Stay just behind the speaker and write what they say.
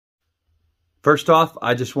First off,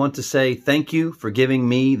 I just want to say thank you for giving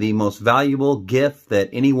me the most valuable gift that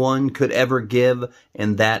anyone could ever give,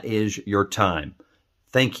 and that is your time.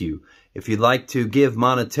 Thank you. If you'd like to give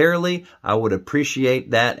monetarily, I would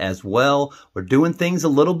appreciate that as well. We're doing things a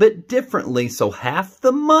little bit differently, so half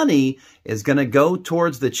the money is going to go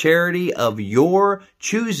towards the charity of your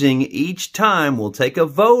choosing each time. We'll take a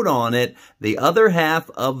vote on it. The other half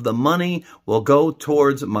of the money will go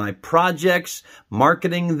towards my projects,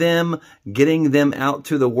 marketing them, getting them out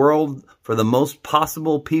to the world for the most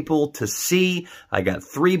possible people to see. I got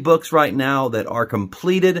 3 books right now that are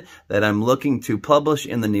completed that I'm looking to publish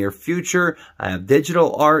in the near future. I have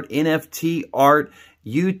digital art, NFT art,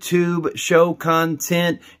 YouTube show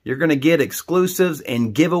content. You're going to get exclusives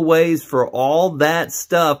and giveaways for all that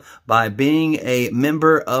stuff by being a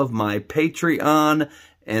member of my Patreon.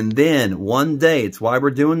 And then one day, it's why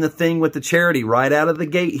we're doing the thing with the charity right out of the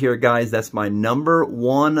gate here, guys. That's my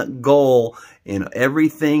 #1 goal in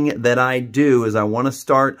everything that I do, is I want to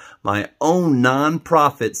start my own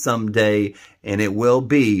nonprofit someday, and it will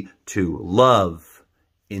be to love,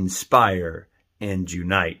 inspire, and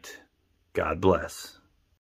unite. God bless.